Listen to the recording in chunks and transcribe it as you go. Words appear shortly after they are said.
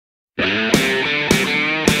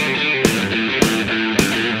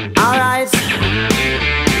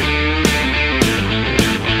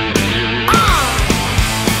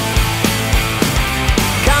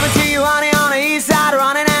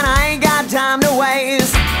the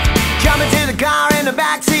ways. Jumping to the car in the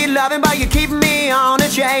backseat, loving, but you're keeping me on the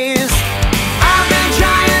chase. I've been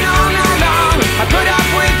trying all night long. I put up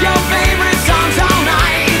with your favorite songs all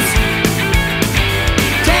night.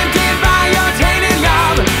 Tempted by your tainted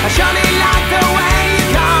love, I surely like the way you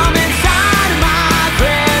come inside my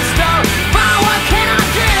crystal. But what can I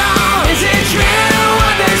do? Is it true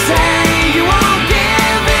what they say? You won't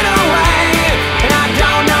give it away, and I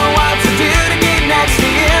don't know what to do to get next to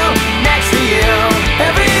you, next to you.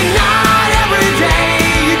 Every night, every day,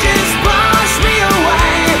 you just push me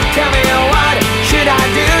away. Tell me what should I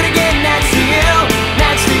do to get next to you,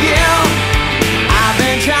 next to you? I've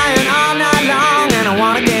been trying all night long, and I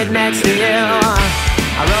wanna get next to you.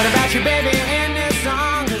 I wrote about you, baby, in this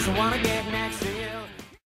song, 'cause I wanna get next to you.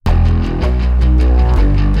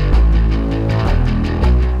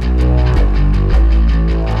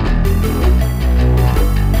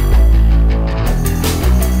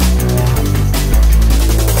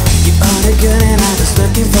 You are the girl that I was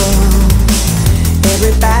looking for.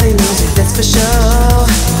 Everybody knows it, that's for sure.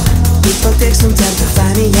 It will take some time to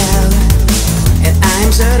find me out, and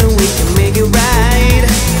I'm certain we can make it right.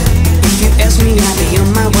 If you ask me, I'll be on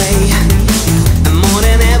my way. I'm more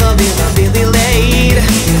than ever, I'll be delayed.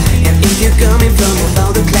 And if you're coming from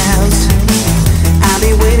above the clouds, I'll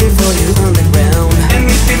be waiting for you on the ground. And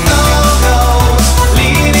if it all goes,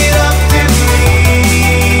 leave it up to me.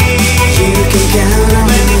 You can count on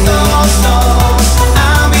me. When it all stops,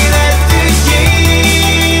 I'll be there to you.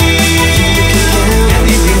 You can count on me. And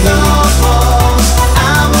if it all falls,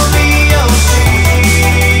 I will be your shield.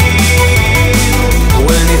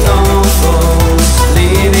 When it all falls,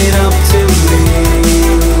 leave it up to me.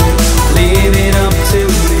 Leave it up to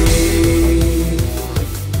me.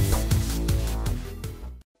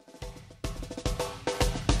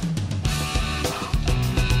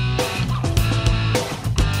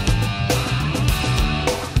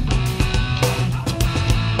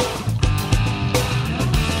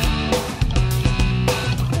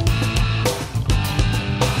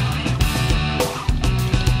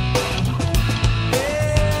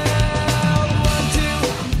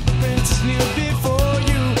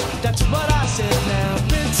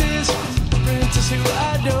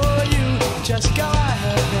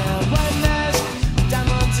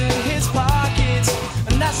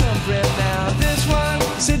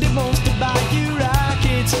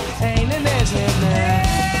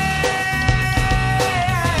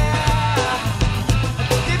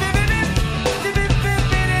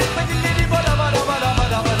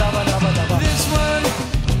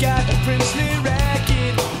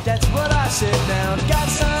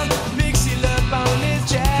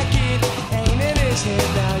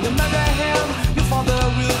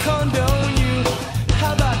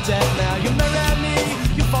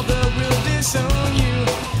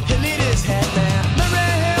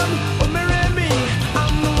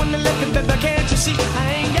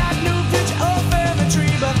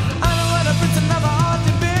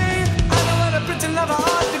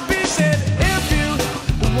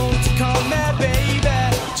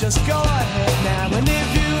 Just go ahead now, and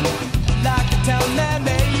if you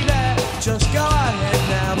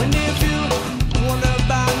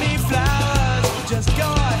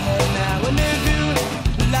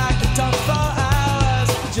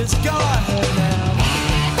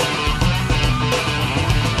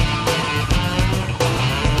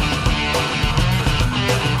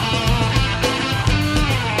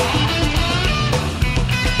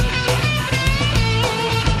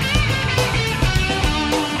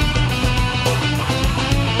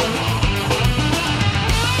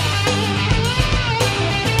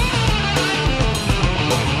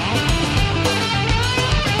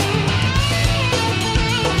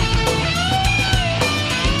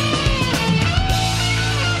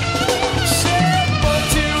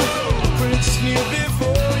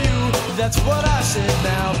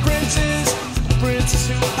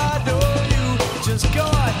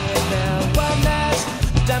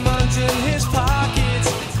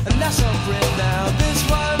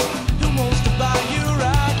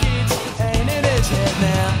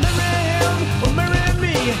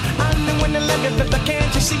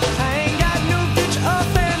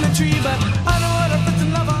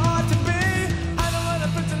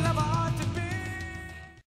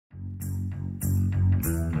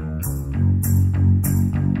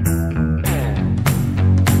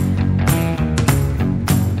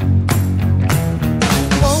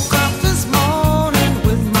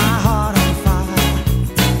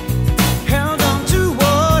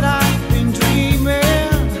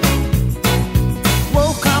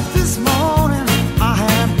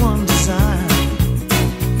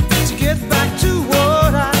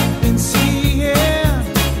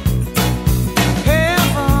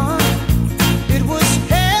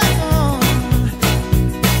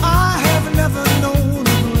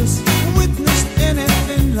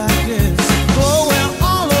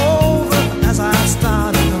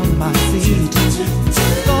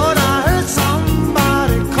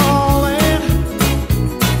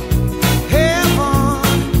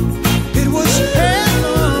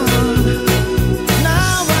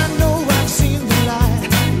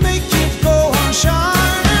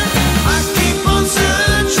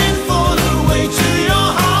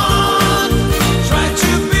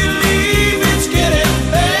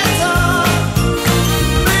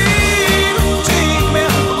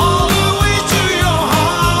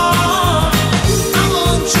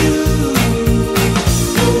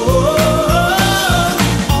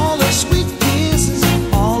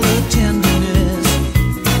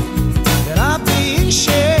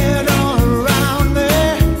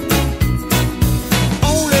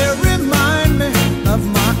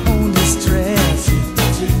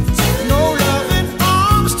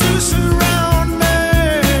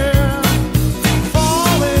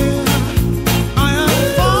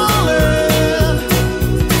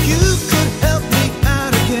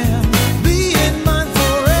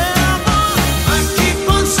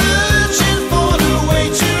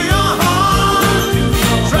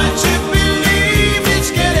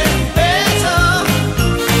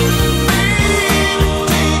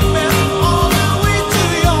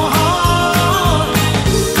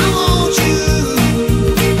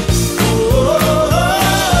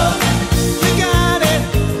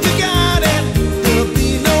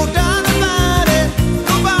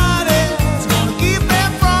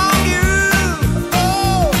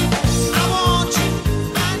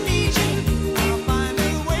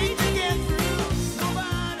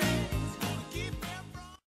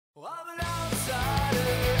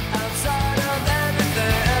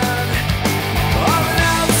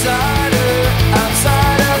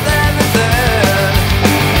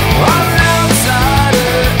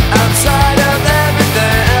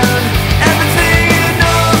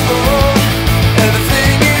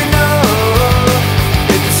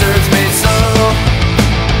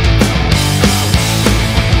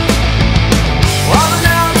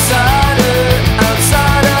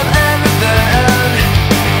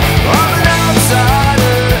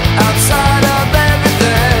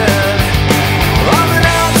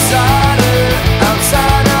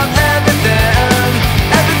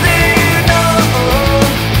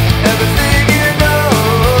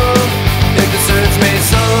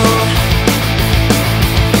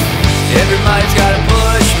Everybody's gotta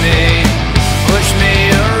push me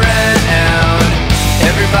around.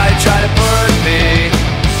 Everybody try to put me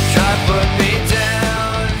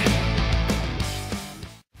down.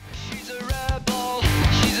 She's a rebel,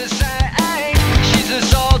 she's a saint, she's the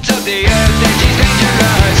salt of the earth and she's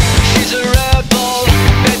dangerous. She's a rebel,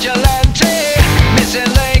 vigilante,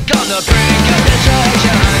 missing link on the brink of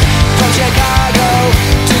destruction. From Chicago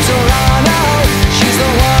to Toronto, she's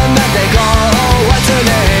the one that they call, oh, what's her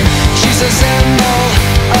name? She's a symbol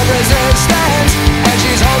of resistance, and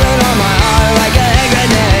she's holding on my heart like a hand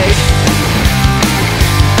grenade.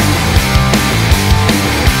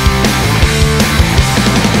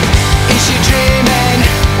 Is she dreaming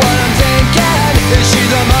what I'm thinking? Is she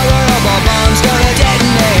the mother of all bombs gonna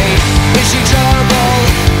detonate? Is she trouble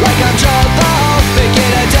like I'm trouble?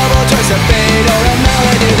 Picking a double twist of fate or a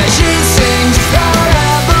melody that she sings. The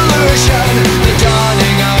revolution, the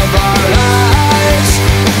dawning of our lives.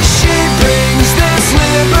 She brings this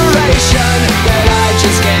liberation that I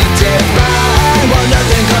just can't define. Well,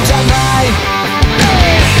 nothing comes online.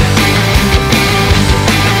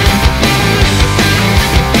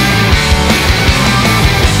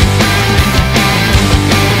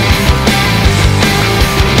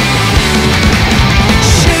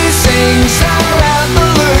 She sings the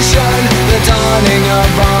revolution, the dawning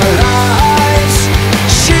of our lives.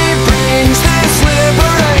 She brings this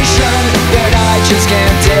liberation that I just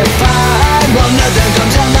can't define. Well, nothing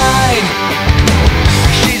comes to mind.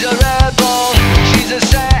 She's a rebel, she's a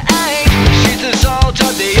saint, she's the salt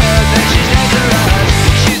of the earth and she's dangerous.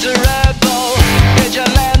 She's a rebel,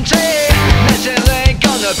 vigilante, missing link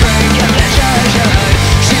on the brink of destruction.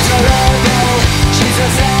 She's a rebel, she's a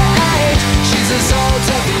saint, she's the salt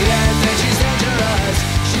of the earth and she's dangerous.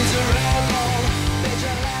 She's a rebel,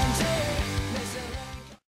 vigilante, missing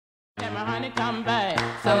link. Let my honey come back.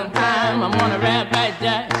 Sometime I'm on a red back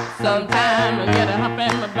jack. Sometime I get a hump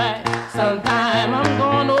in my back. Sometime I'm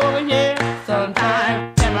going over here.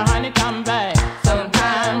 Sometime let my honey come back.